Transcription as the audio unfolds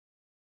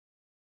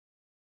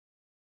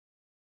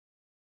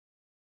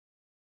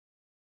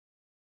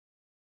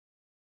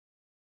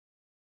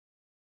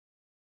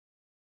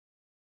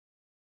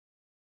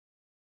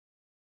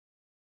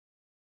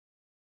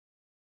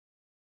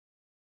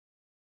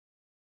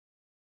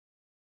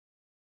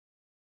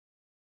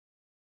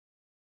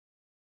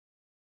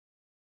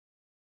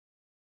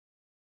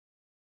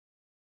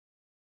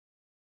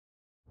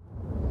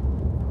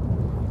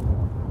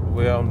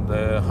We're on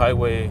the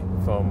highway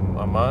from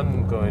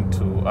Amman going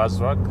to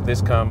Azraq.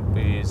 This camp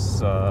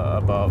is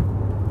about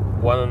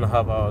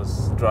 1.5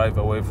 hours drive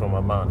away from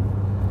Amman.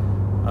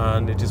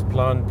 And it is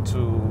planned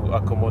to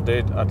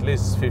accommodate at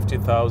least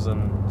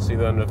 50,000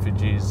 Syrian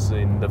refugees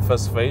in the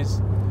first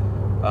phase.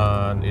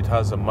 And it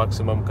has a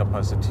maximum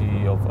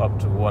capacity of up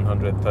to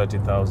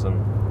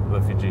 130,000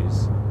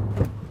 refugees.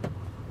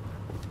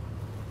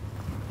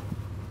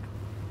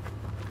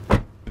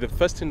 The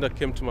first thing that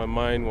came to my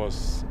mind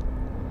was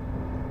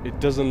it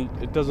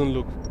doesn't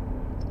look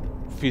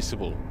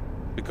feasible,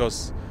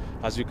 because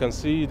as you can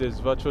see, there's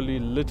virtually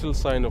little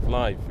sign of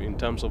life in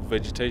terms of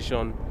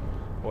vegetation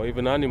or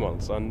even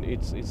animals, and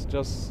it's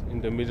just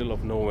in the middle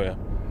of nowhere.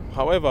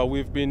 However,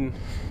 we've been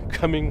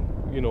coming,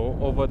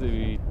 over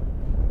the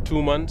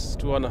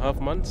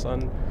 2.5 months,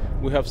 and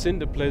we have seen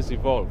the place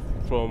evolve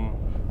from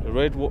the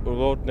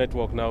road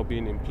network now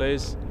being in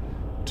place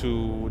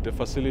to the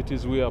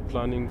facilities we are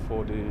planning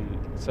for the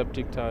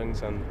septic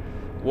tanks and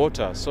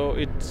water. So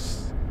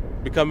it's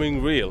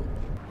becoming real.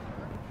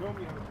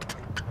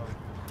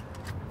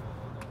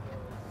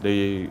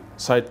 The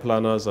site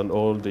planners and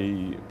all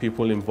the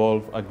people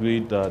involved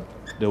agreed that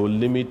they will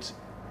limit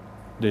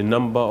the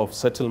number of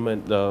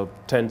settlement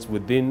tents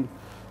within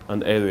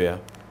an area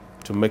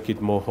to make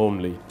it more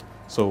homely.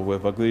 So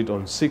we've agreed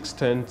on 6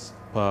 tents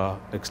per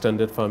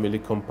extended family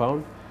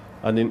compound,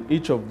 and in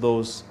each of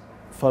those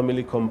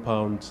family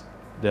compounds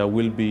there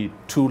will be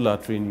 2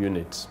 latrine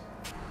units.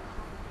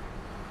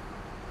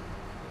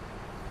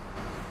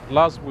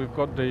 Last, we've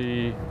got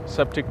the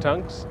septic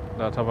tanks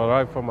that have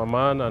arrived from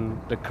Amman, and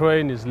the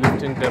crane is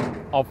lifting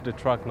them off the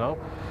truck now,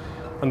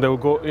 and they will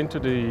go into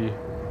the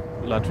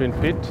latrine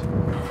pit.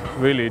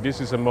 Really,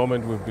 this is a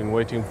moment we've been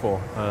waiting for,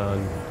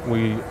 and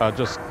we are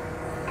just,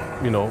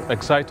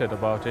 excited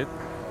about it,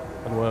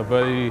 and we're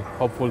very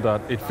hopeful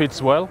that it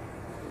fits well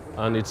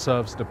and it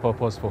serves the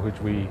purpose for which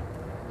we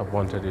have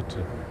wanted it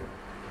to.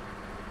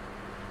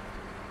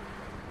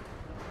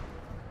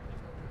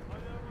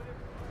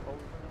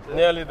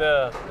 Nearly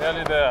there,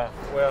 nearly there.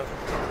 We're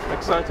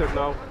excited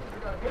now.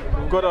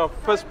 We've got our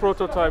first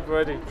prototype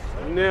ready,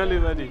 nearly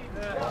ready.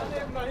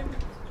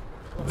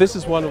 This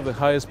is one of the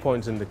highest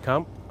points in the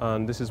camp,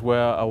 and this is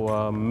where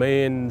our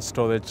main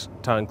storage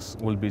tanks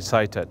will be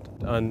sited.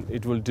 And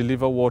it will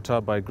deliver water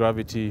by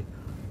gravity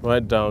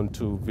right down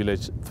to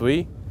village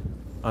 3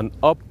 and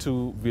up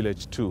to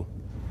village 2.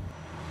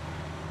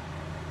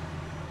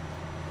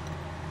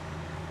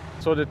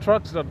 So the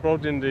trucks that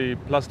brought in the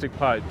plastic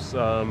pipes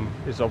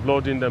is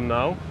offloading them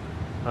now,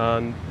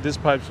 and these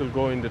pipes will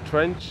go in the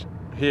trench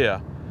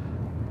here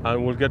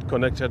and will get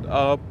connected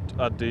up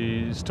at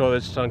the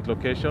storage tank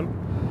location.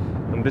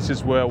 And this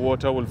is where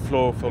water will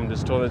flow from the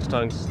storage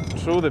tanks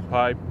through the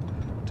pipe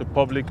to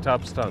public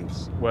tap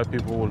stands, where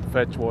people will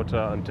fetch water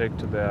and take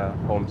to their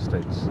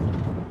homestays.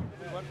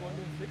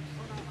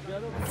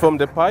 From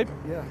the pipe,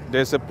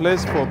 there's a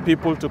place for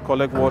people to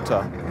collect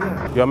water.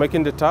 You are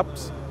making the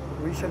taps?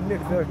 We shall make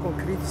the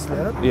concrete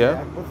slab.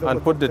 Yeah,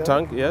 and put the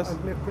tank, yes.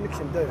 And make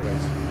connection there.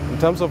 In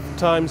terms of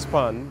time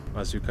span,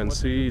 as you can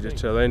see, the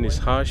terrain is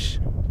harsh.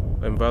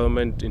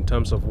 Environment in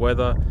terms of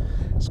weather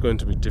is going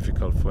to be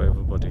difficult for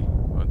everybody.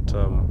 But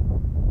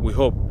we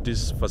hope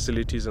these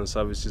facilities and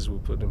services we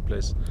put in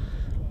place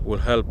will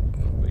help,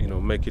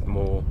 make it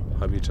more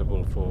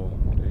habitable for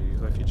the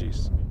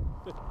refugees.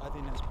 I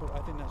think that's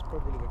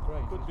probably the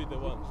crane. Could be the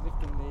one.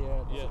 Lifting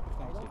the yeah.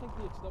 I don't think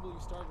the HW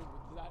started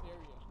with that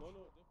area.